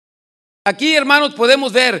Aquí, hermanos,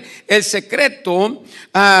 podemos ver el secreto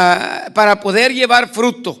para poder llevar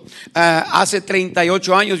fruto. Hace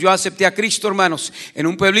 38 años yo acepté a Cristo, hermanos, en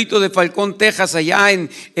un pueblito de Falcón, Texas, allá en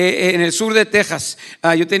el sur de Texas.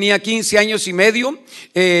 Yo tenía 15 años y medio.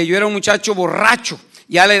 Yo era un muchacho borracho.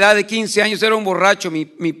 Ya a la edad de 15 años era un borracho.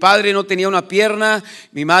 Mi padre no tenía una pierna.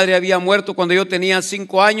 Mi madre había muerto cuando yo tenía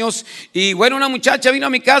 5 años. Y bueno, una muchacha vino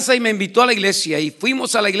a mi casa y me invitó a la iglesia. Y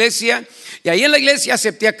fuimos a la iglesia. Y ahí en la iglesia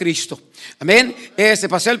acepté a Cristo. Amén.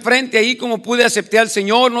 Pasé al frente ahí como pude, acepté al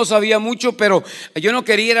Señor. No sabía mucho, pero yo no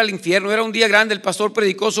quería ir al infierno. Era un día grande, el pastor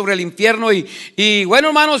predicó sobre el infierno. Y bueno,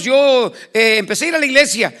 hermanos, yo empecé a ir a la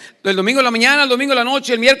iglesia el domingo en la mañana, el domingo en la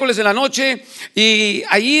noche, el miércoles en la noche. Y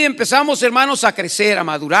ahí empezamos, hermanos, a crecer, a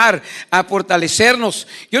madurar, a fortalecernos.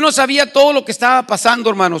 Yo no sabía todo lo que estaba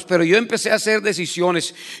pasando, hermanos, pero yo empecé a hacer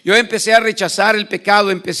decisiones. Yo empecé a rechazar el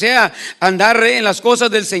pecado, empecé a andar en las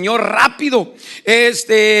cosas del Señor rápido.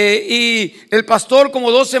 Y el pastor,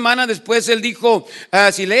 como 2 semanas después, él dijo: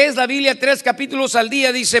 si lees la Biblia 3 capítulos al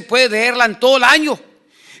día, dice, puedes leerla en todo el año.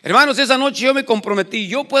 Hermanos, esa noche yo me comprometí,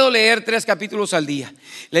 yo puedo leer 3 capítulos al día.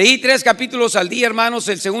 Leí 3 capítulos al día, hermanos.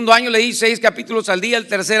 El segundo año leí 6 capítulos al día. El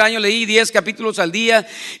tercer año leí 10 capítulos al día.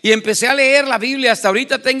 Y empecé a leer la Biblia. Hasta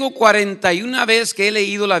ahorita tengo 41 veces que he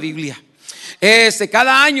leído la Biblia.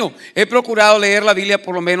 Cada año he procurado leer la Biblia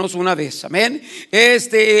por lo menos una vez. Amén.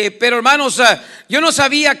 Pero hermanos, yo no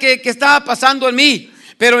sabía qué estaba pasando en mí.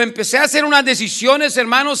 Pero empecé a hacer unas decisiones,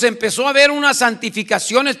 hermanos. Empezó a haber una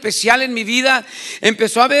santificación especial en mi vida.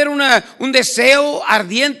 Empezó a haber un deseo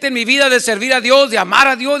ardiente en mi vida de servir a Dios, de amar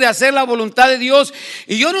a Dios, de hacer la voluntad de Dios.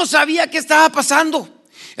 Y yo no sabía qué estaba pasando.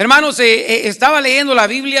 Hermanos, estaba leyendo la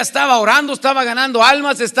Biblia, estaba orando, estaba ganando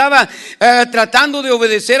almas, estaba tratando de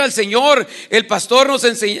obedecer al Señor. El pastor nos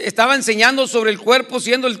estaba enseñando sobre el cuerpo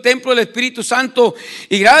siendo el templo del Espíritu Santo.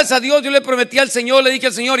 Y gracias a Dios yo le prometí al Señor, le dije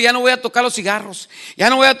al Señor: ya no voy a tocar los cigarros, ya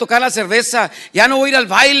no voy a tocar la cerveza, ya no voy a ir al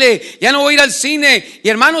baile, ya no voy a ir al cine. Y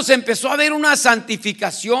hermanos, empezó a haber una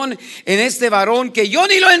santificación en este varón que yo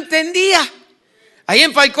ni lo entendía. Ahí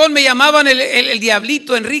en Falcón me llamaban el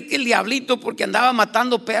diablito, Enrique el diablito, porque andaba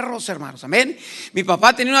matando perros, hermanos. Amén. Mi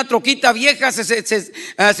papá tenía una troquita vieja,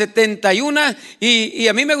 71, y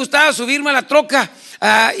a mí me gustaba subirme a la troca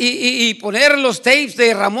y poner los tapes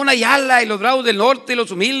de Ramón Ayala y los Bravos del Norte, los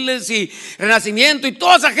Humildes y Renacimiento y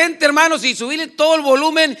toda esa gente, hermanos, y subirle todo el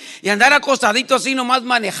volumen y andar acostadito así nomás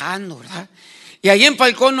manejando, ¿verdad? Y ahí en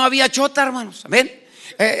Falcón no había chota, hermanos. Amén.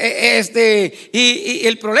 Y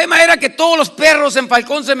el problema era que todos los perros en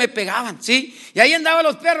Falcón se me pegaban, ¿sí? Y ahí andaban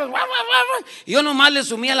los perros, guau, guau, guau. Y yo nomás le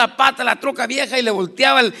sumía la pata a la troca vieja y le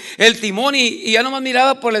volteaba el timón y ya nomás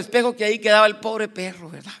miraba por el espejo que ahí quedaba el pobre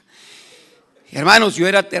perro, ¿verdad? Y hermanos, yo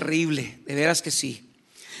era terrible, de veras que sí.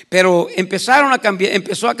 Pero empezó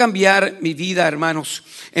a cambiar mi vida, hermanos.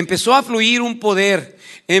 Empezó a fluir un poder,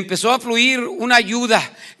 empezó a fluir una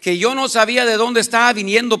ayuda que yo no sabía de dónde estaba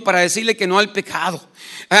viniendo para decirle que no al pecado.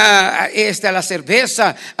 A la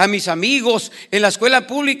cerveza, a mis amigos, en la escuela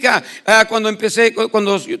pública, cuando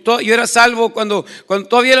yo era salvo, cuando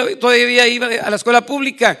todavía iba a la escuela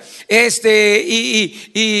pública,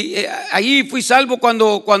 ahí fui salvo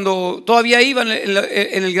cuando todavía iba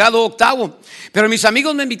en el grado 8º. Pero mis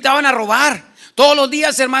amigos me invitaban a robar. Todos los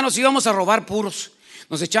días, hermanos, íbamos a robar puros.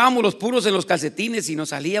 Nos echábamos los puros en los calcetines y nos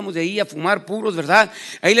salíamos de ahí a fumar puros, ¿verdad?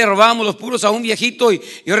 Ahí le robábamos los puros a un viejito y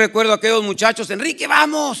yo recuerdo a aquellos muchachos: Enrique,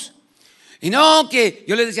 vamos. Y no, que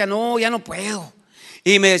yo les decía: no, ya no puedo.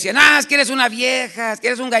 Y me decían: es que eres una vieja, es que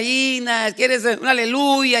eres un gallina, es que eres un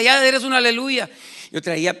aleluya, ya eres un aleluya. Yo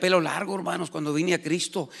traía pelo largo, hermanos, cuando vine a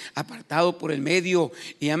Cristo, apartado por el medio,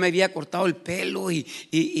 y ya me había cortado el pelo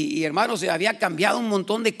y hermanos, se había cambiado un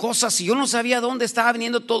montón de cosas y yo no sabía dónde estaba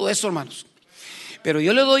viniendo todo eso, hermanos. Pero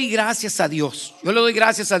yo le doy gracias a Dios. Yo le doy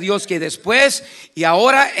gracias a Dios que después y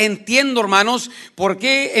ahora entiendo, hermanos, por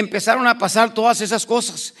qué empezaron a pasar todas esas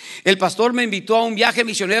cosas. El pastor me invitó a un viaje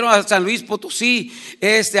misionero a San Luis Potosí,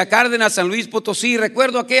 a Cárdenas, San Luis Potosí.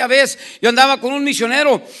 Recuerdo aquella vez yo andaba con un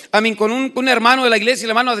misionero, con un hermano de la iglesia,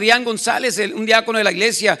 el hermano Adrián González, un diácono de la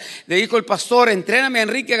iglesia. Le dijo el pastor: entréname a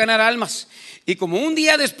Enrique a ganar almas. Y como un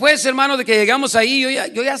día después, hermano, de que llegamos ahí,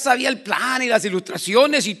 yo ya sabía el plan y las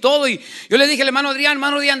ilustraciones y todo. Y yo le dije al hermano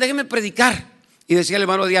Adrián: déjeme predicar. Y decía el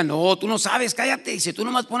hermano Adrián: no, tú no sabes, cállate. Dice: tú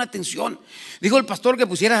nomás pon atención. Dijo el pastor que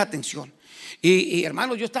pusieras atención. Y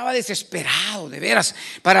hermano, yo estaba desesperado, de veras,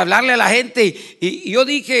 para hablarle a la gente. Y yo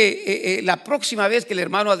dije: la próxima vez que el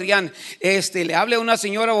hermano Adrián le hable a una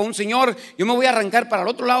señora o a un señor, yo me voy a arrancar para el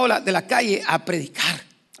otro lado de la calle a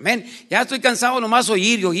predicar. Amén. Ya estoy cansado nomás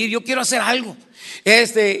oír. Yo quiero hacer algo.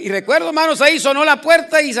 Y recuerdo, hermanos, ahí sonó la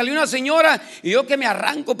puerta y salió una señora y yo que me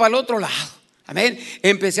arranco para el otro lado. Amén.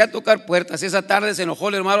 Empecé a tocar puertas. Esa tarde se enojó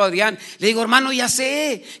el hermano Adrián. Le digo, hermano, ya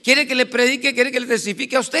sé, quiere que le predique, quiere que le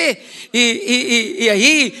testifique a usted. Y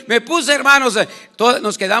allí me puse, hermanos.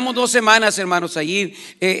 Nos quedamos 2 semanas, hermanos, allí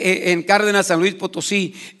en Cárdenas, San Luis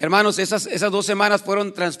Potosí. Hermanos, esas 2 semanas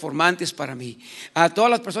fueron transformantes para mí. A todas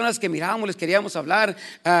las personas que mirábamos les queríamos hablar.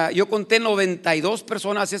 Yo conté 92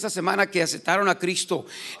 personas esa semana que aceptaron a Cristo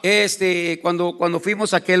cuando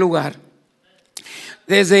fuimos a aquel lugar.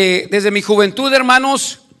 Desde mi juventud,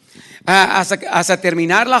 hermanos, hasta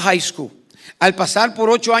terminar la high school, al pasar por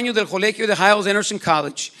 8 años del colegio de Hiles Anderson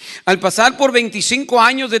College, al pasar por 25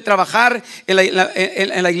 años de trabajar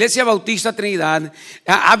en la Iglesia Bautista Trinidad,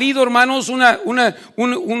 ha habido, hermanos,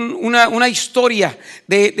 una historia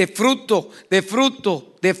de fruto.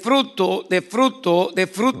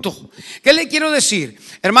 ¿Qué le quiero decir?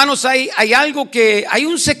 Hermanos, hay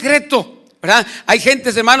un secreto, ¿verdad? Hay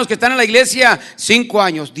gentes, hermanos, que están en la iglesia 5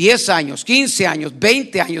 años, 10 años, 15 años,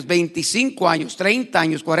 20 años, 25 años, 30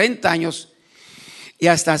 años, 40 años y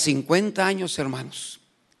hasta 50 años, hermanos.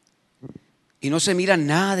 Y no se mira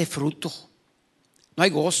nada de fruto. No hay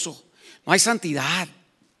gozo, no hay santidad,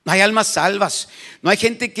 no hay almas salvas, no hay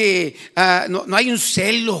gente que no hay un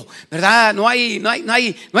celo, ¿verdad? No hay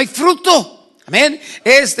fruto. Amén.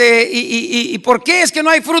 ¿Y por qué es que no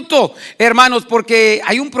hay fruto, hermanos? Porque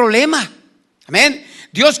hay un problema. Amén.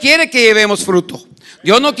 Dios quiere que llevemos fruto.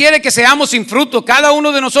 Dios no quiere que seamos sin fruto. Cada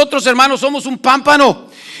uno de nosotros, hermanos, somos un pámpano.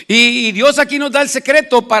 Y Dios aquí nos da el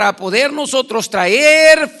secreto para poder nosotros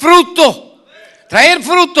traer fruto. Traer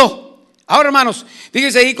fruto. Ahora, hermanos,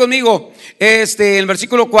 fíjense ahí conmigo, en el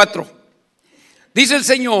versículo 4. Dice el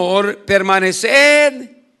Señor: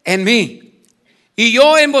 permaneced en mí y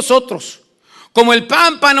yo en vosotros. Como el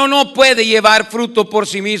pámpano no puede llevar fruto por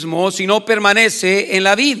sí mismo si no permanece en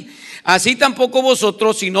la vid, así tampoco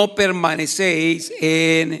vosotros si no permanecéis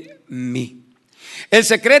en mí. El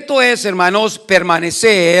secreto es, hermanos,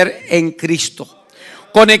 permanecer en Cristo,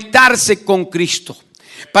 conectarse con Cristo,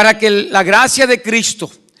 para que la gracia de Cristo,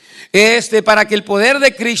 para que el poder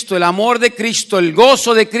de Cristo, el amor de Cristo, el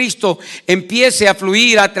gozo de Cristo empiece a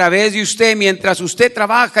fluir a través de usted mientras usted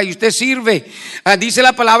trabaja y usted sirve. Dice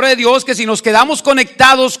la palabra de Dios que si nos quedamos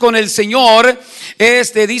conectados con el Señor,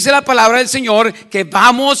 dice la palabra del Señor que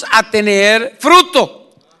vamos a tener fruto.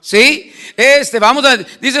 ¿Sí?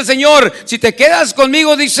 Dice el Señor, si te quedas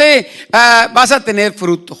conmigo, dice, vas a tener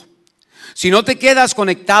fruto. Si no te quedas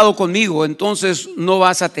conectado conmigo, entonces no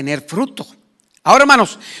vas a tener fruto. Ahora,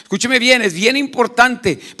 hermanos, escúcheme bien, es bien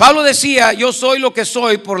importante. Pablo decía, yo soy lo que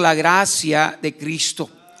soy por la gracia de Cristo.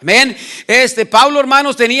 Amén. Pablo,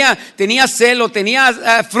 hermanos, tenía celo,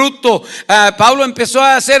 tenía fruto. Pablo empezó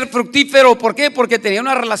a ser fructífero. ¿Por qué? Porque tenía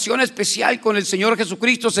una relación especial con el Señor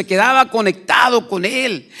Jesucristo. Se quedaba conectado con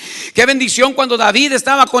Él. Qué bendición cuando David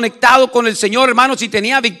estaba conectado con el Señor, hermanos, y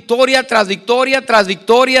tenía victoria tras victoria, tras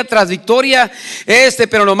victoria, tras victoria.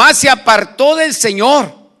 Pero nomás se apartó del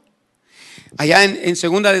Señor. Allá en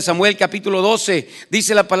 2 de Samuel capítulo 12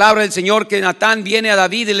 dice la palabra del Señor que Natán viene a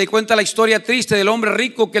David y le cuenta la historia triste del hombre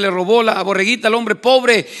rico que le robó la borreguita al hombre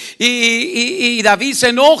pobre, y David se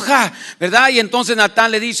enoja, ¿verdad? Y entonces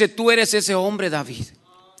Natán le dice: tú eres ese hombre, David,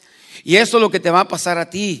 y esto es lo que te va a pasar a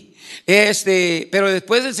ti. Pero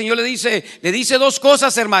después el Señor le dice 2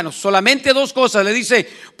 cosas, hermanos, solamente 2 cosas. Le dice: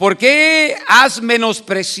 ¿por qué has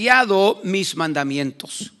menospreciado mis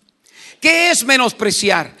mandamientos? ¿Qué es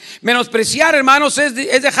menospreciar? Menospreciar, hermanos, es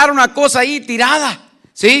dejar una cosa ahí tirada.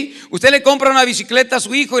 ¿Sí? Usted le compra una bicicleta a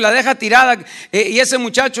su hijo y la deja tirada, y ese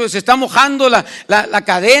muchacho se está mojando la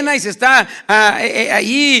cadena y se está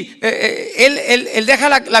allí. Él deja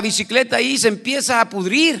la bicicleta ahí y se empieza a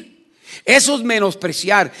pudrir. Eso es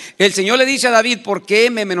menospreciar. El Señor le dice a David: ¿por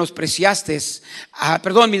qué me menospreciaste?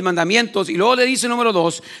 Mis mandamientos. Y luego le dice número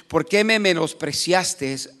 2: ¿por qué me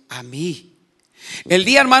menospreciaste a mí? El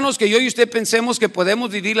día, hermanos, que yo y usted pensemos que podemos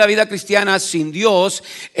vivir la vida cristiana sin Dios,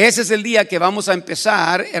 ese es el día que vamos a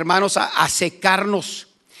empezar, hermanos, a secarnos.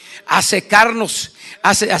 A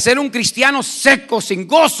ser un cristiano seco, sin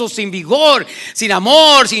gozo, sin vigor, sin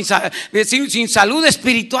amor, sin salud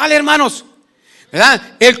espiritual, hermanos,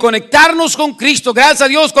 ¿verdad? El conectarnos con Cristo. Gracias a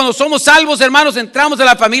Dios, cuando somos salvos, hermanos, entramos a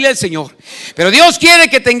la familia del Señor. Pero Dios quiere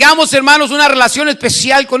que tengamos, hermanos, una relación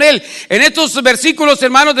especial con Él. En estos versículos,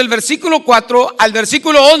 hermanos, del versículo 4 al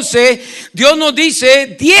versículo 11, Dios nos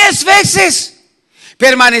dice 10 veces: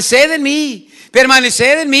 permaneced en mí,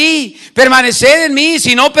 permaneced en mí, permaneced en mí.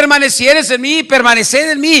 Si no permanecieres en mí,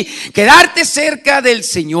 permaneced en mí. Quedarte cerca del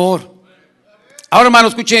Señor. Ahora, hermano,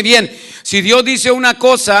 escuchen bien. Si Dios dice una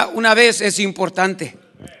cosa una vez, es importante.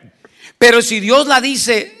 Pero si Dios la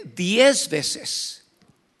dice 10 veces,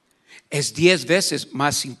 es 10 veces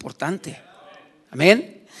más importante.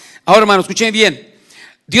 Amén. Ahora, hermanos, escuchen bien.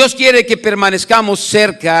 Dios quiere que permanezcamos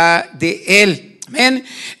cerca de Él. Amén.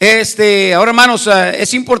 Ahora, hermanos,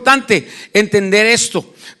 es importante entender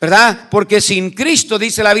esto, ¿verdad? Porque sin Cristo,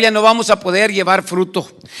 dice la Biblia, no vamos a poder llevar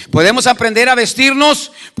fruto. Podemos aprender a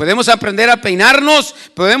vestirnos, podemos aprender a peinarnos,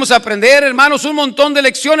 podemos aprender, hermanos, un montón de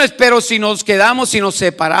lecciones, pero si nos quedamos, si nos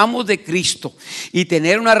separamos de Cristo y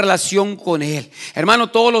tener una relación con Él, hermano,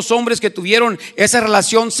 todos los hombres que tuvieron esa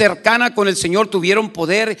relación cercana con el Señor tuvieron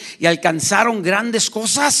poder y alcanzaron grandes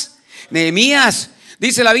cosas. Nehemías,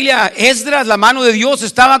 dice la Biblia, Esdras, la mano de Dios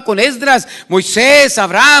estaba con Esdras, Moisés,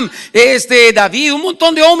 Abraham, David, un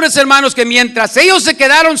montón de hombres, hermanos, que mientras ellos se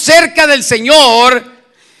quedaron cerca del Señor,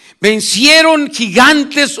 vencieron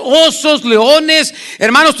gigantes, osos, leones,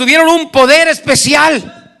 hermanos, tuvieron un poder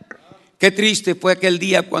especial. Qué triste fue aquel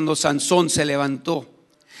día cuando Sansón se levantó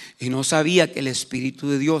y no sabía que el Espíritu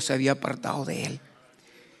de Dios se había apartado de él.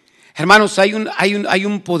 Hermanos, hay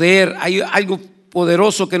un poder, hay algo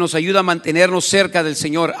poderoso que nos ayuda a mantenernos cerca del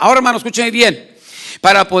Señor. Ahora, hermanos, escuchen bien.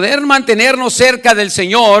 Para poder mantenernos cerca del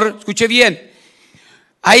Señor, escuche bien,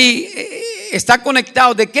 ahí está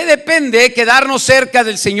conectado. ¿De qué depende quedarnos cerca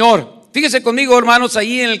del Señor? Fíjense conmigo, hermanos,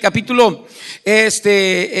 ahí en el capítulo,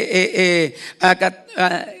 ¿dónde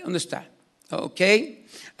está? Ok.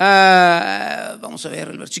 Vamos a ver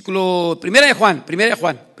el versículo, Primera de Juan,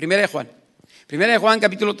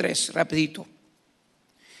 capítulo 3, rapidito.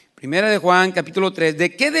 Primera de Juan, capítulo 3.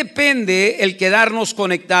 ¿De qué depende el quedarnos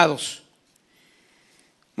conectados?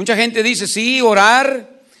 Mucha gente dice, sí,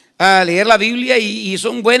 orar, leer la Biblia y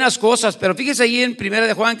son buenas cosas, pero fíjese ahí en Primera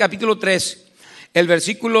de Juan, capítulo 3, el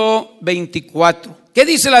versículo 24. ¿Qué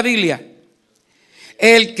dice la Biblia?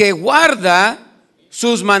 El que guarda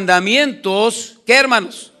sus mandamientos, ¿qué,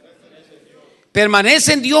 hermanos?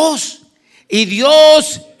 Permanece en Dios y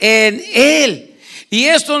Dios en él. Y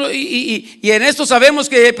en esto sabemos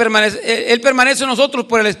que Él permanece en nosotros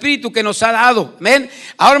por el Espíritu que nos ha dado. Amén.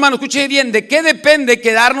 Ahora, hermano, escuche bien. ¿De qué depende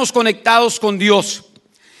quedarnos conectados con Dios?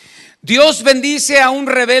 ¿Dios bendice a un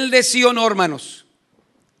rebelde, sí o no, hermanos?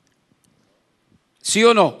 ¿Sí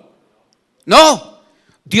o no? No.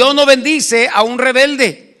 Dios no bendice a un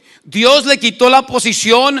rebelde. Dios le quitó la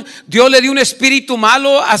posición, Dios le dio un espíritu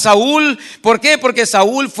malo a Saúl. ¿Por qué? Porque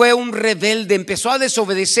Saúl fue un rebelde, empezó a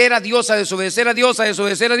desobedecer a Dios,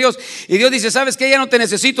 y Dios dice, ¿sabes qué? Ya no te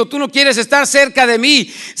necesito, tú no quieres estar cerca de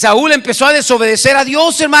mí. Saúl empezó a desobedecer a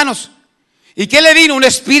Dios, hermanos. ¿Y qué le vino? Un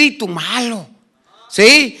espíritu malo.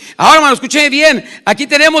 ¿Sí? Ahora, hermanos, escuchen bien. Aquí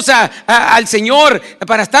tenemos al Señor.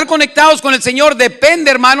 Para estar conectados con el Señor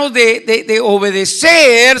depende, hermanos, de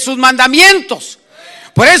obedecer sus mandamientos.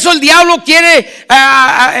 Por eso el diablo quiere,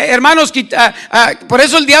 hermanos, por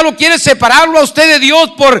eso el diablo quiere separarlo a usted de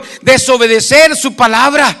Dios por desobedecer su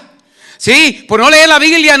palabra. Sí, por no leer la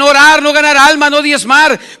Biblia, no orar, no ganar alma, no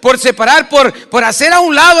diezmar, por separar, por hacer a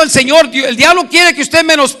un lado al Señor. El diablo quiere que usted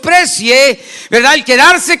menosprecie, ¿verdad? El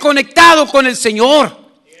quedarse conectado con el Señor.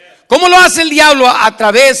 ¿Cómo lo hace el diablo? A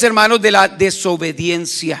través, hermanos, de la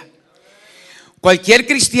desobediencia. Cualquier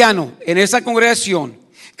cristiano en esa congregación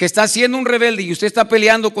que está siendo un rebelde y usted está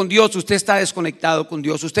peleando con Dios, usted está desconectado con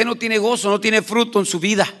Dios. Usted no tiene gozo, no tiene fruto en su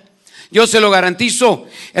vida. Yo se lo garantizo.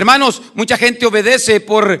 Hermanos, mucha gente obedece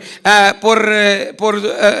por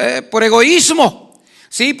egoísmo.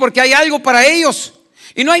 Sí, porque hay algo para ellos.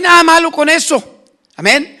 Y no hay nada malo con eso.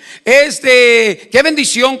 Amén. Qué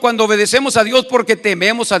bendición cuando obedecemos a Dios porque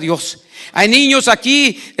tememos a Dios. Hay niños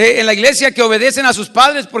aquí en la iglesia que obedecen a sus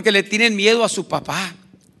padres porque le tienen miedo a su papá.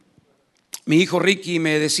 Mi hijo Ricky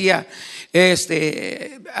me decía,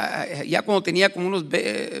 ya cuando tenía como unos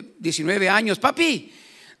 19 años, papi,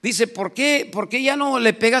 dice, ¿por qué ya no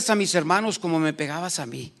le pegas a mis hermanos como me pegabas a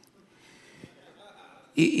mí?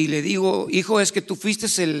 Y le digo, hijo, es que tú fuiste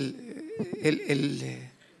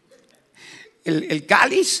el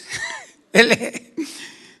cáliz.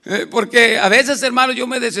 Porque a veces, hermano, yo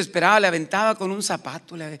me desesperaba, le aventaba con un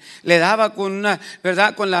zapato, le daba con una,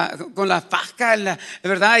 ¿verdad? Con la faja,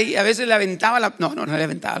 ¿verdad? Y a veces le aventaba no le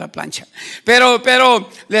aventaba la plancha, pero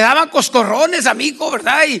le daba coscorrones a mi hijo,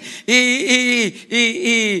 ¿verdad?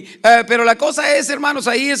 Pero la cosa es, hermanos,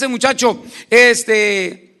 ahí ese muchacho,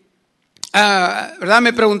 ¿verdad?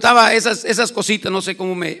 Me preguntaba esas cositas, no sé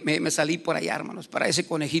cómo me salí por allá, hermanos, para ese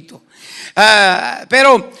conejito.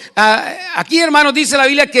 Pero aquí, hermanos, dice la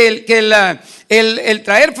Biblia que el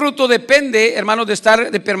traer fruto depende, hermanos,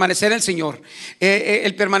 de permanecer en el Señor.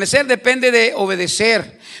 El permanecer depende de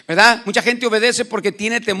obedecer, ¿verdad? Mucha gente obedece porque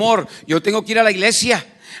tiene temor. Yo tengo que ir a la iglesia.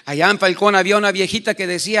 Allá en Falcón había una viejita que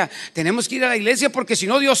decía, tenemos que ir a la iglesia porque si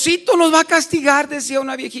no Diosito nos va a castigar, decía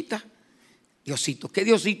una viejita. Diosito, ¿qué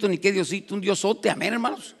Diosito? Ni qué Diosito, un Diosote, amén,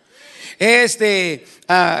 hermanos.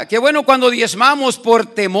 Qué bueno cuando diezmamos por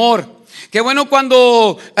temor. Qué bueno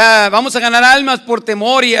cuando vamos a ganar almas por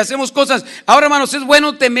temor y hacemos cosas. Ahora, hermanos, es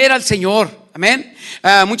bueno temer al Señor. Amén.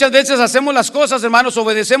 Muchas veces hacemos las cosas, hermanos,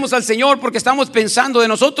 obedecemos al Señor porque estamos pensando de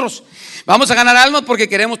nosotros. Vamos a ganar almas porque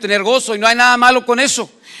queremos tener gozo y no hay nada malo con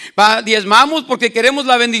eso. Diezmamos porque queremos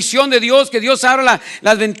la bendición de Dios, que Dios abra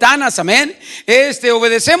las ventanas. Amén.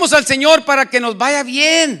 Obedecemos al Señor para que nos vaya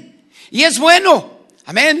bien y es bueno.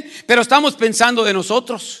 Amén. Pero estamos pensando de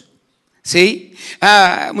nosotros. Sí,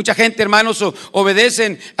 mucha gente, hermanos,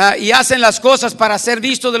 obedecen y hacen las cosas para ser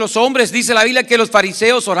vistos de los hombres. Dice la Biblia que los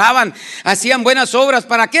fariseos oraban, hacían buenas obras.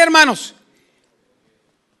 ¿Para qué, hermanos?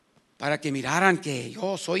 Para que miraran que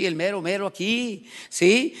yo soy el mero aquí,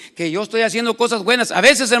 sí, que yo estoy haciendo cosas buenas. A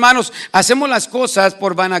veces, hermanos, hacemos las cosas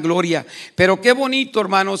por vanagloria, pero qué bonito,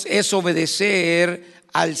 hermanos, es obedecer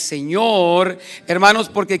al Señor, hermanos,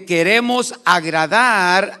 porque queremos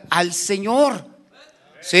agradar al Señor.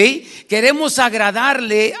 ¿Sí? Queremos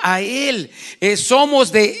agradarle a Él,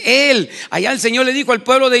 somos de Él. Allá el Señor le dijo al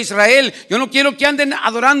pueblo de Israel: yo no quiero que anden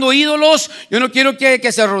adorando ídolos, yo no quiero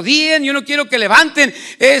que se arrodillen, yo no quiero que levanten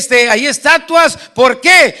ahí estatuas. ¿Por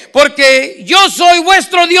qué? Porque yo soy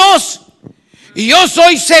vuestro Dios y yo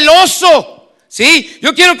soy celoso. ¿Sí?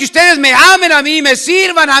 Yo quiero que ustedes me amen a mí, me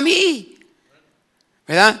sirvan a mí,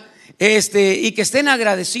 ¿verdad? Y que estén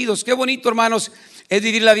agradecidos. Qué bonito, hermanos, es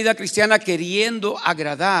vivir la vida cristiana queriendo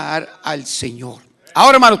agradar al Señor.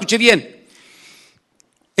 Ahora, hermano, escuche bien.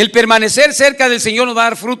 El permanecer cerca del Señor nos va a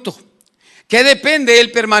dar fruto. ¿Qué depende el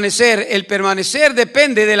permanecer? El permanecer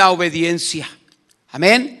depende de la obediencia.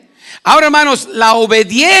 Amén. Ahora, hermanos, la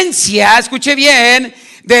obediencia, escuche bien,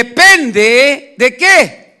 depende ¿de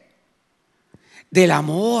qué? Del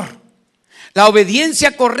amor. La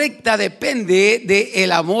obediencia correcta depende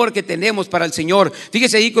del amor que tenemos para el Señor.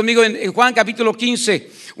 Fíjese ahí conmigo en Juan capítulo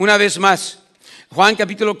 15, una vez más. Juan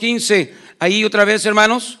capítulo 15, ahí otra vez,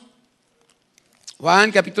 hermanos.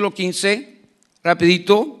 Juan capítulo 15,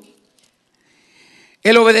 rapidito.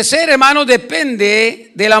 El obedecer, hermanos,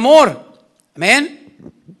 depende del amor. Amén.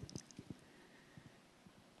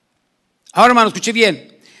 Ahora, hermanos, escuche bien.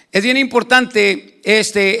 Es bien importante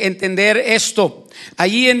entender esto.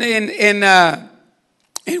 Allí en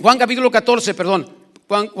Juan capítulo 14, perdón.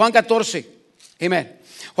 Juan 14. Amén.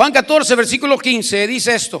 Juan 14, versículo 15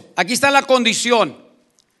 dice esto. Aquí está la condición.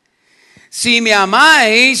 Si me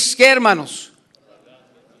amáis, ¿qué, hermanos?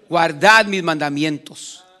 Guardad mis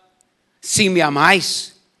mandamientos. Si me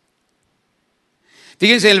amáis.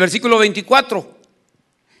 Fíjense en el versículo 24.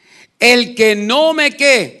 El que no me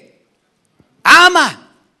 ¿qué? Ama.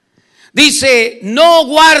 Dice, no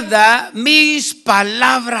guarda mis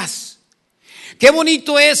palabras. Qué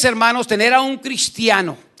bonito es, hermanos, tener a un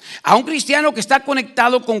cristiano que está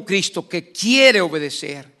conectado con Cristo, que quiere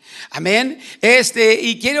obedecer. Amén.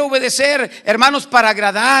 Y quiere obedecer, hermanos, para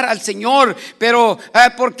agradar al Señor. Pero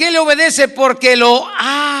 ¿por qué le obedece? Porque lo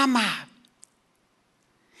ama.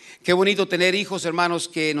 Qué bonito tener hijos, hermanos,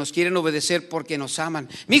 que nos quieren obedecer porque nos aman.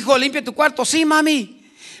 Mi hijo, limpia tu cuarto. Sí, mami.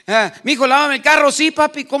 Mi hijo, lávame el carro. Sí,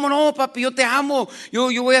 papi. ¿Cómo no, papi? Yo te amo.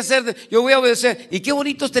 Yo voy a obedecer. Y qué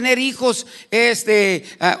bonito es tener hijos.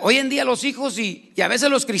 Hoy en día los hijos y a veces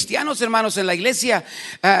los cristianos, hermanos, en la iglesia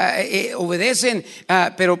obedecen,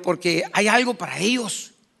 pero porque hay algo para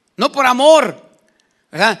ellos, no por amor,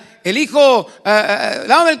 ¿verdad? El hijo,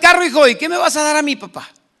 lávame el carro, hijo. ¿Y qué me vas a dar a mí,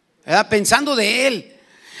 papá? ¿Verdad? Pensando de él.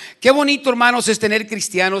 Qué bonito, hermanos, es tener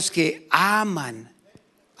cristianos que aman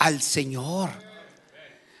al Señor.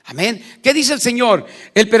 Amén. ¿Qué dice el Señor?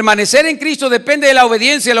 El permanecer en Cristo depende de la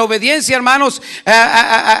obediencia. La obediencia, hermanos,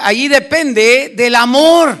 allí depende del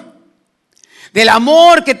amor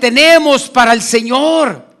que tenemos para el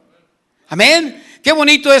Señor. Amén. Qué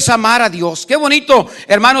bonito es amar a Dios. Qué bonito,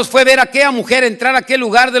 hermanos, fue ver a aquella mujer entrar a aquel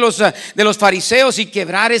lugar de los fariseos y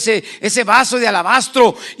quebrar ese vaso de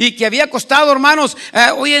alabastro, y que había costado, hermanos,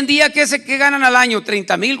 hoy en día, ¿qué ganan al año?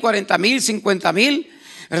 30,000, 40,000, 50,000.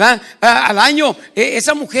 ¿Verdad? Al año.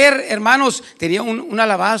 Esa mujer, hermanos, tenía un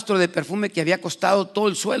alabastro de perfume que había costado todo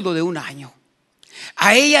el sueldo de un año.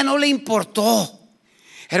 A ella no le importó,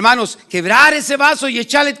 hermanos, quebrar ese vaso y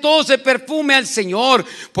echarle todo ese perfume al Señor,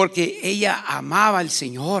 porque ella amaba al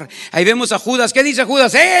Señor. Ahí vemos a Judas. ¿Qué dice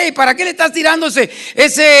Judas? ¡Hey! ¿Para qué le estás tirando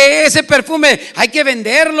ese perfume? Hay que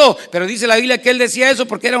venderlo. Pero dice la Biblia que él decía eso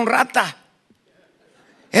porque era un rata,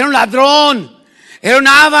 era un ladrón, era un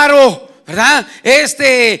avaro, ¿verdad?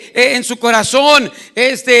 En su corazón,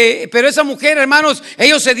 pero esa mujer, hermanos,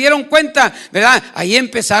 ellos se dieron cuenta, ¿verdad? Ahí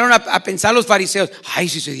empezaron a pensar los fariseos: ay,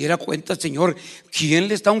 si se diera cuenta, Señor, ¿quién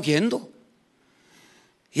le está ungiendo?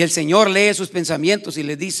 Y el Señor lee sus pensamientos y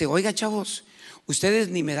les dice: oiga, chavos, Ustedes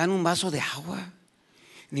ni me dan un vaso de agua,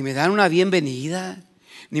 ni me dan una bienvenida,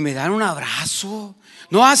 ni me dan un abrazo.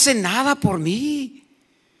 No hacen nada por mí.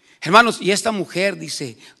 Hermanos, y esta mujer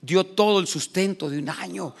dice, dio todo el sustento de un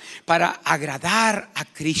año para agradar a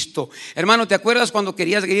Cristo. Hermano, ¿te acuerdas cuando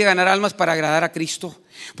querías ganar almas para agradar a Cristo?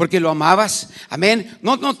 Porque lo amabas, amén.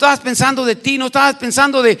 No estabas pensando de ti, no estabas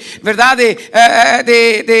pensando de verdad,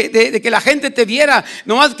 de que la gente te viera.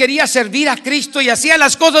 Nomás querías servir a Cristo y hacías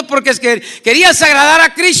las cosas porque querías agradar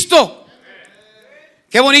a Cristo.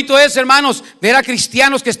 Qué bonito es, hermanos, ver a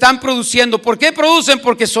cristianos que están produciendo. ¿Por qué producen?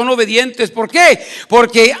 Porque son obedientes. ¿Por qué?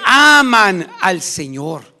 Porque aman al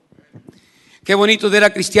Señor. Qué bonito ver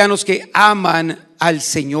a cristianos que aman al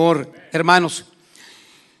Señor, hermanos.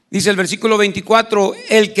 Dice el versículo 24,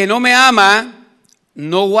 el que no me ama,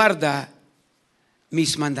 no guarda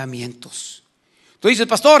mis mandamientos. Tú dices,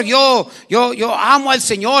 pastor, yo amo al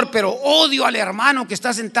Señor, pero odio al hermano que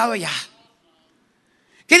está sentado allá.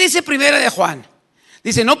 ¿Qué dice primera de Juan?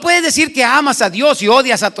 Dice, no puedes decir que amas a Dios y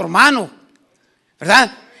odias a tu hermano,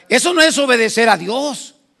 ¿verdad? Eso no es obedecer a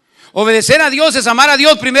Dios. Obedecer a Dios es amar a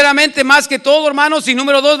Dios primeramente más que todo, hermanos. Y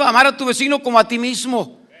número 2, amar a tu vecino como a ti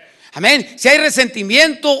mismo. Amén. Si hay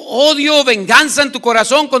resentimiento, odio, venganza en tu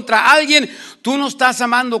corazón contra alguien, tú no estás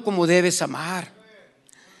amando como debes amar.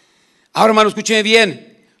 Ahora, hermano, escúcheme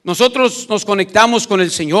bien. Nosotros nos conectamos con el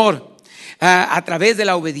Señor a través de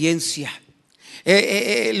la obediencia.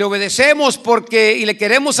 Le obedecemos y le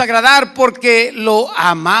queremos agradar porque lo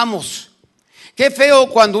amamos. Qué feo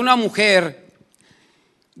cuando una mujer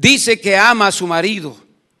dice que ama a su marido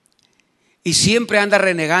y siempre anda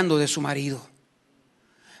renegando de su marido.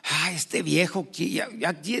 Este viejo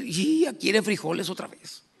ya quiere frijoles otra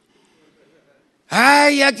vez.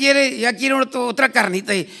 Ya quiere otra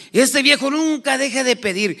carnita. Y este viejo nunca deja de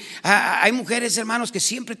pedir. Hay mujeres, hermanos, que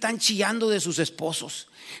siempre están chillando de sus esposos.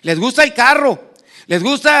 Les gusta el carro, les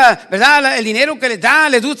gusta, ¿verdad?, el dinero que les da,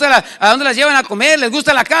 les gusta a dónde las llevan a comer, les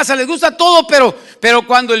gusta la casa, les gusta todo, pero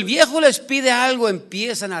cuando el viejo les pide algo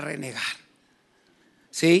empiezan a renegar.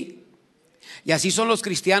 ¿Sí? Y así son los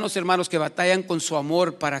cristianos, hermanos, que batallan con su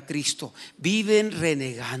amor para Cristo. Viven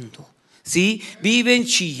renegando. ¿Sí? Viven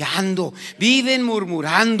chillando, viven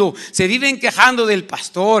murmurando, se viven quejando del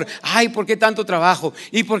pastor. ¿Por qué tanto trabajo?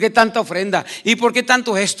 ¿Y por qué tanta ofrenda? ¿Y por qué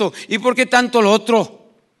tanto esto? ¿Y por qué tanto lo otro?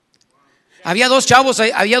 Había dos chavos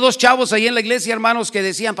ahí en la iglesia, hermanos, que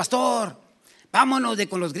decían, pastor, vámonos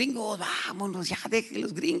con los gringos, vámonos, ya deje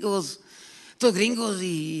los gringos, estos gringos.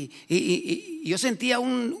 Y yo sentía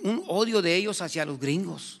un odio de ellos hacia los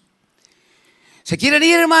gringos. ¿Se quieren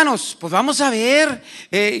ir, hermanos? Pues vamos a ver.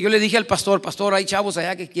 Yo le dije al pastor, hay chavos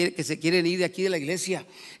allá que se quieren ir de aquí de la iglesia.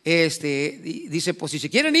 Dice, pues si se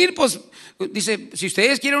quieren ir, pues dice, si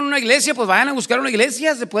ustedes quieren una iglesia, pues vayan a buscar una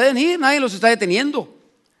iglesia, se pueden ir, nadie los está deteniendo.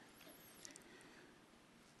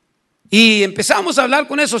 Y empezamos a hablar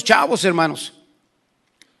con esos chavos, hermanos.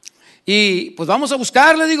 Y pues vamos a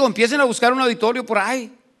buscar, les digo, empiecen a buscar un auditorio por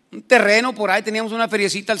ahí, un terreno por ahí, teníamos una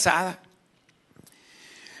feriecita alzada.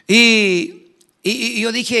 Y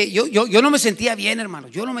yo dije, yo no me sentía bien, hermano,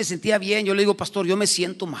 yo no me sentía bien. Yo le digo, pastor, yo me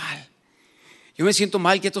siento mal. Yo me siento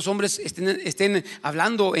mal que estos hombres estén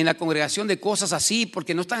hablando en la congregación de cosas así,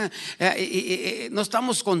 porque no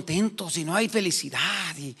estamos contentos y no hay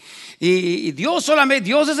felicidad. Y Dios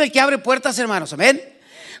es el que abre puertas, hermanos, amén.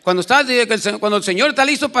 Cuando el Señor está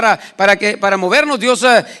listo para movernos, Dios,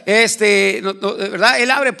 ¿verdad? Él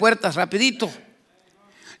abre puertas rapidito.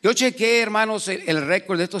 Yo chequé, hermanos, el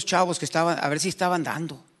récord de estos chavos que estaban, a ver si estaban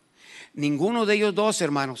dando. Ninguno de ellos dos,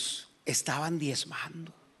 hermanos, estaban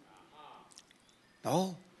diezmando.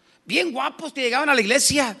 No, bien guapos que llegaban a la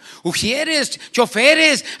iglesia, ujieres,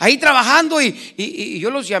 choferes, ahí trabajando. Y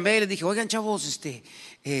yo los llamé y les dije, oigan, chavos,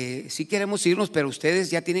 sí queremos irnos, pero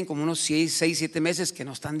ustedes ya tienen como unos 6, 7 meses que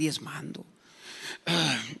no están diezmando.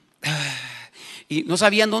 Y no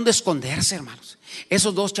sabían dónde esconderse, hermanos.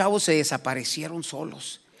 Esos dos chavos se desaparecieron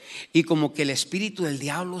solos. Y como que el espíritu del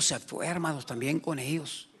diablo se fue, hermanos, también con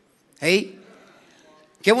ellos.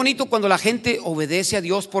 Qué bonito cuando la gente obedece a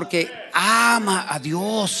Dios porque ama a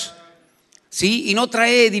Dios. ¿Sí? Y no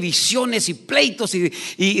trae divisiones y pleitos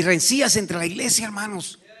y rencillas entre la iglesia,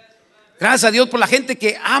 hermanos. Gracias a Dios por la gente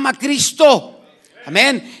que ama a Cristo.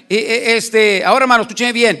 Amén. Ahora, hermanos,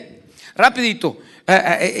 escúchenme bien, rapidito.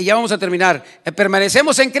 Ya vamos a terminar.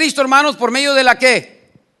 Permanecemos en Cristo, hermanos, por medio de la ¿qué?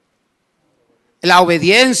 La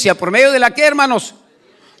obediencia. ¿Por medio de la qué, hermanos?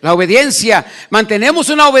 La obediencia. Mantenemos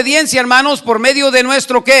una obediencia, hermanos, por medio de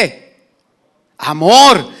nuestro ¿qué?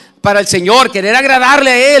 Amor. para el Señor, querer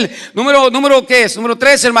agradarle a Él. Número ¿qué es? Número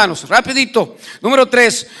 3, hermanos, rapidito. Número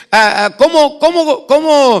 3,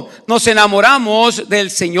 ¿cómo nos enamoramos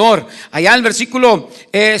del Señor? Allá en el versículo,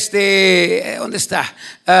 ¿dónde está?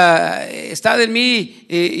 Está en mí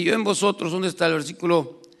y yo en vosotros. ¿Dónde está el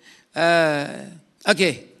versículo?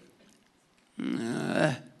 Aquí.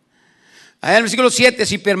 Allá en el versículo 7,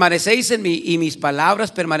 si permanecéis en mí y mis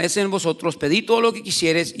palabras permanecen en vosotros, pedid todo lo que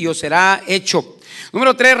quisieres y os será hecho.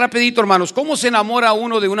 Número 3, rapidito, hermanos, ¿cómo se enamora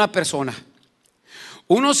uno de una persona?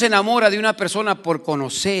 Uno se enamora de una persona por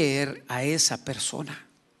conocer a esa persona.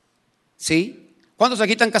 ¿Sí? ¿Cuántos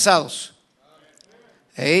aquí están casados?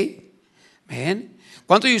 ¿Hey? ¿Ven?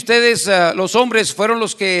 ¿Cuántos de ustedes, los hombres, fueron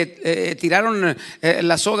los que tiraron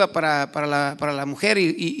la soga para la mujer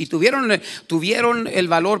y tuvieron el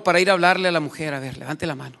valor para ir a hablarle a la mujer? A ver, levante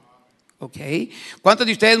la mano. Ok. ¿Cuántos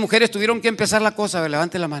de ustedes, mujeres, tuvieron que empezar la cosa? A ver,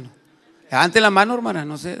 levante la mano. Levante la mano, hermana.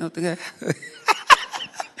 No sé. No te...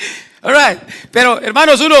 All right. Pero,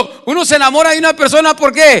 hermanos, uno se enamora de una persona.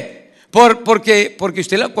 ¿Por qué? Porque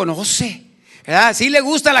usted la conoce. ¿Verdad? Sí le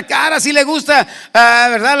gusta la cara, sí le gusta,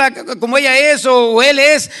 ¿verdad? Como ella es o él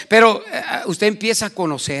es, pero usted empieza a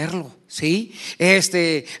conocerlo, ¿sí?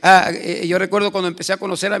 Yo recuerdo cuando empecé a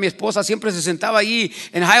conocer a mi esposa, siempre se sentaba ahí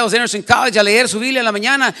en Hiles Anderson College a leer su Biblia en la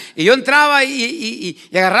mañana, y yo entraba y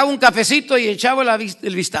agarraba un cafecito y echaba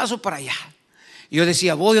el vistazo para allá. Y yo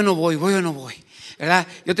decía, voy o no voy, ¿verdad?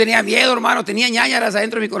 Yo tenía miedo, hermano, tenía ñañaras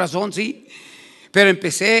adentro de mi corazón, ¿sí? Pero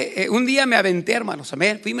empecé, un día me aventé, hermanos,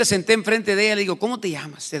 amén. Fui y me senté enfrente de ella, le digo, ¿cómo te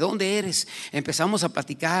llamas? ¿De dónde eres? Empezamos a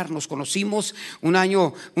platicar, nos conocimos un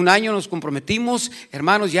año nos comprometimos,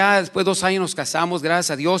 hermanos, ya después de 2 años nos casamos,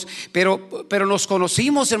 gracias a Dios, pero nos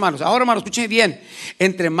conocimos, hermanos. Ahora, hermanos, escuchen bien,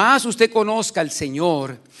 entre más usted conozca al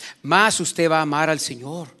Señor, más usted va a amar al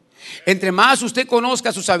Señor. Entre más usted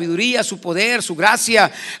conozca su sabiduría, su poder, su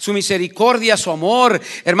gracia, su misericordia, su amor,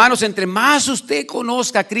 hermanos, entre más usted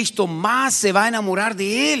conozca a Cristo, más se va a enamorar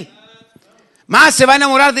de Él. Más se va a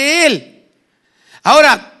enamorar de Él.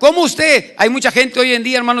 Ahora, ¿cómo usted? Hay mucha gente hoy en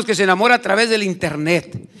día, hermanos, que se enamora a través del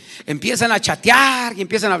internet. Empiezan a chatear y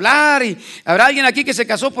empiezan a hablar. Y ¿habrá alguien aquí que se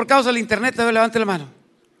casó por causa del internet? A ver, levante la mano.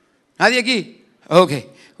 ¿Nadie aquí? Ok,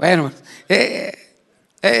 bueno.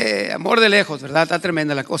 Amor de lejos, ¿verdad? Está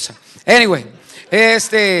tremenda la cosa. Anyway,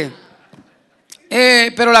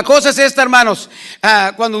 pero la cosa es esta, hermanos.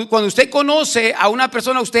 Cuando usted conoce a una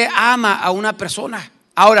persona, usted ama a una persona.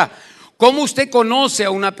 Ahora, ¿cómo usted conoce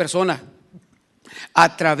a una persona?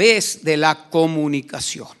 A través de la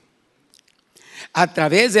comunicación.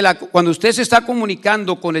 Cuando usted se está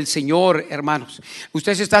comunicando con el Señor, hermanos,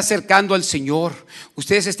 usted se está acercando al Señor,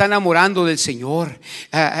 usted se está enamorando del Señor.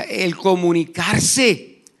 El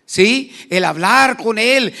comunicarse, ¿sí? El hablar con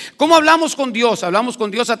Él. ¿Cómo hablamos con Dios? Hablamos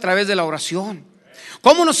con Dios a través de la oración.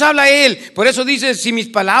 ¿Cómo nos habla Él? Por eso dice, si mis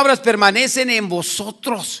palabras permanecen en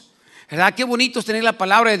vosotros. ¿Verdad? Qué bonito es tener la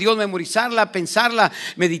palabra de Dios, memorizarla, pensarla,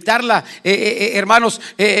 meditarla. Hermanos,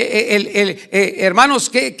 hermanos,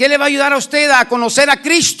 ¿qué le va a ayudar a usted a conocer a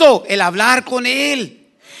Cristo? El hablar con Él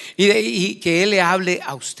y que Él le hable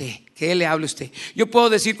a usted, que Él le hable a usted. Yo puedo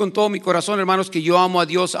decir con todo mi corazón, hermanos, que yo amo a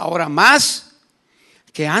Dios ahora más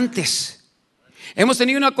que antes. Hemos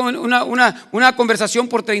tenido una conversación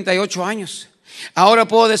por 38 años. Ahora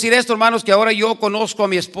puedo decir esto, hermanos, que ahora yo conozco a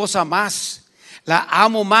mi esposa más. La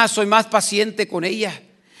amo más, soy más paciente con ella.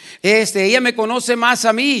 Ella me conoce más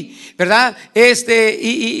a mí, ¿verdad?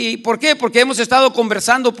 ¿Y por qué? Porque hemos estado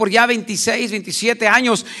conversando por ya 26, 27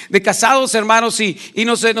 años de casados, hermanos, y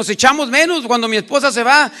nos echamos menos cuando mi esposa se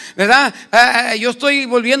va, ¿verdad? Yo estoy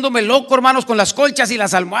volviéndome loco, hermanos, con las colchas y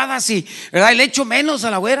las almohadas, y, ¿verdad? Le echo menos a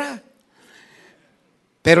la güera.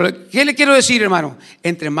 Pero, ¿qué le quiero decir, hermano?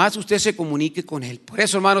 Entre más usted se comunique con Él. Por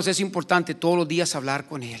eso, hermanos, es importante todos los días hablar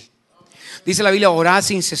con Él. Dice la Biblia, orad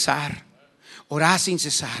sin cesar. Orad sin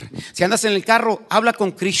cesar. Si andas en el carro, habla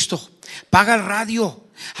con Cristo. Apaga el radio.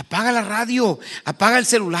 Apaga la radio. Apaga el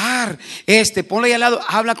celular. Ponle ahí al lado.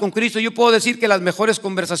 Habla con Cristo. Yo puedo decir que las mejores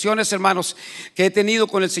conversaciones, hermanos, que he tenido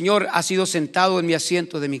con el Señor ha sido sentado en mi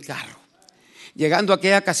asiento de mi carro, llegando a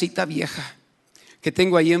aquella casita vieja que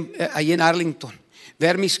tengo ahí en Arlington.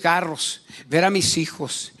 Ver mis carros, ver a mis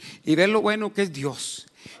hijos y ver lo bueno que es Dios.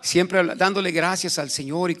 Siempre dándole gracias al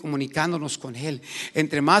Señor y comunicándonos con Él.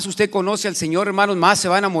 Entre más usted conoce al Señor, hermanos, más se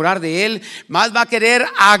va a enamorar de Él, más va a querer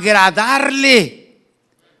agradarle.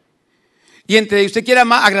 Y entre usted quiera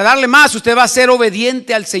agradarle más, usted va a ser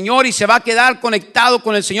obediente al Señor y se va a quedar conectado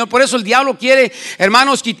con el Señor. Por eso el diablo quiere,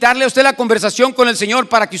 hermanos, quitarle a usted la conversación con el Señor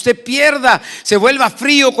para que usted pierda, se vuelva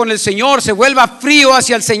frío con el Señor, se vuelva frío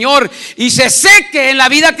hacia el Señor y se seque en la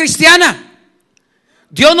vida cristiana.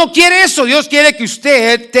 Dios no quiere eso, Dios quiere que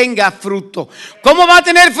usted tenga fruto. ¿Cómo va a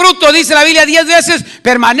tener fruto? Dice la Biblia 10 veces,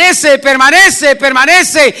 permanece, permanece,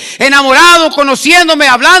 permanece, enamorado, conociéndome,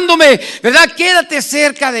 hablándome, ¿verdad? Quédate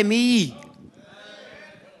cerca de mí.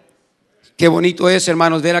 Qué bonito es,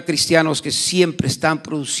 hermanos, ver a cristianos que siempre están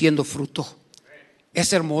produciendo fruto.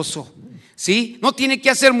 Es hermoso. ¿Sí? No tiene que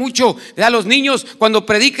hacer mucho. A los niños, cuando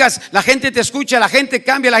predicas, la gente te escucha, la gente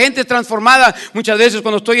cambia, la gente es transformada. Muchas veces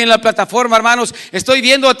cuando estoy en la plataforma, hermanos, estoy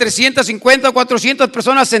viendo a 350 o 400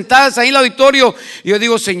 personas sentadas ahí en el auditorio. Y yo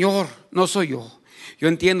digo, Señor, no soy yo. Yo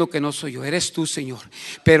entiendo que no soy yo, eres tú, Señor.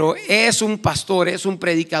 Pero es un pastor, es un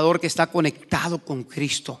predicador que está conectado con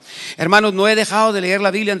Cristo. Hermanos, no he dejado de leer la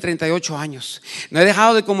Biblia en 38 años. No he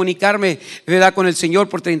dejado de comunicarme, ¿verdad?, con el Señor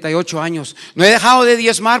por 38 años. No he dejado de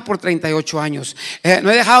diezmar por 38 años.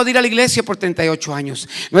 No he dejado de ir a la iglesia por 38 años.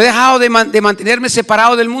 No he dejado de mantenerme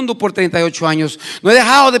separado del mundo por 38 años. No he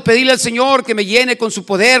dejado de pedirle al Señor que me llene con su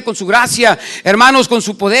poder, con su gracia, hermanos, con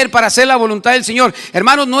su poder para hacer la voluntad del Señor.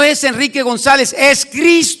 Hermanos, no es Enrique González, es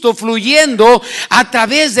Cristo fluyendo a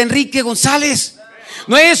través de Enrique González.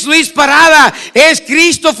 No es Luis Parada, es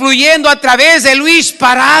Cristo fluyendo a través de Luis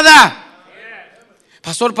Parada.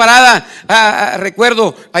 Pastor Parada,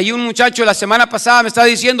 recuerdo, hay un muchacho la semana pasada me estaba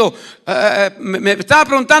diciendo, me estaba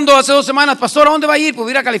preguntando hace 2 semanas, pastor, ¿a dónde va a ir? Pues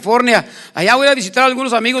voy a ir a California, allá voy a visitar a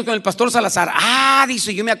algunos amigos con el pastor Salazar.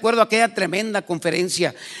 Dice, yo me acuerdo aquella tremenda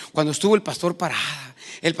conferencia cuando estuvo el pastor Parada,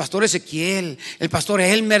 el pastor Ezequiel, el pastor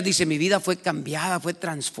Elmer. Dice, mi vida fue cambiada, fue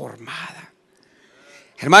transformada.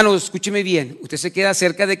 Hermanos, escúcheme bien, usted se queda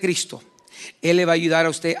cerca de Cristo, Él le va a ayudar a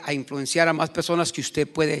usted a influenciar a más personas que usted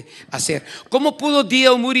puede hacer. ¿Cómo pudo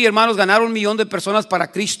D.L. Moody, hermanos, ganar 1 millón de personas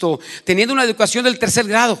para Cristo teniendo una educación del 3er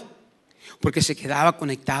grado? Porque se quedaba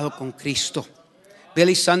conectado con Cristo.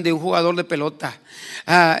 Billy Sunday, un jugador de pelota.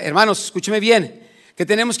 Hermanos, escúcheme bien, ¿qué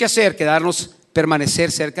tenemos que hacer?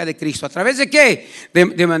 Permanecer cerca de Cristo. ¿A través de qué?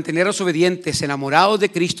 De mantenernos obedientes, enamorados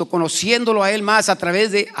de Cristo, conociéndolo a Él más, a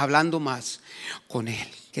través de hablando más con Él.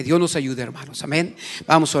 Que Dios nos ayude, hermanos. Amén.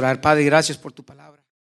 Vamos a orar. Padre, gracias por tu palabra.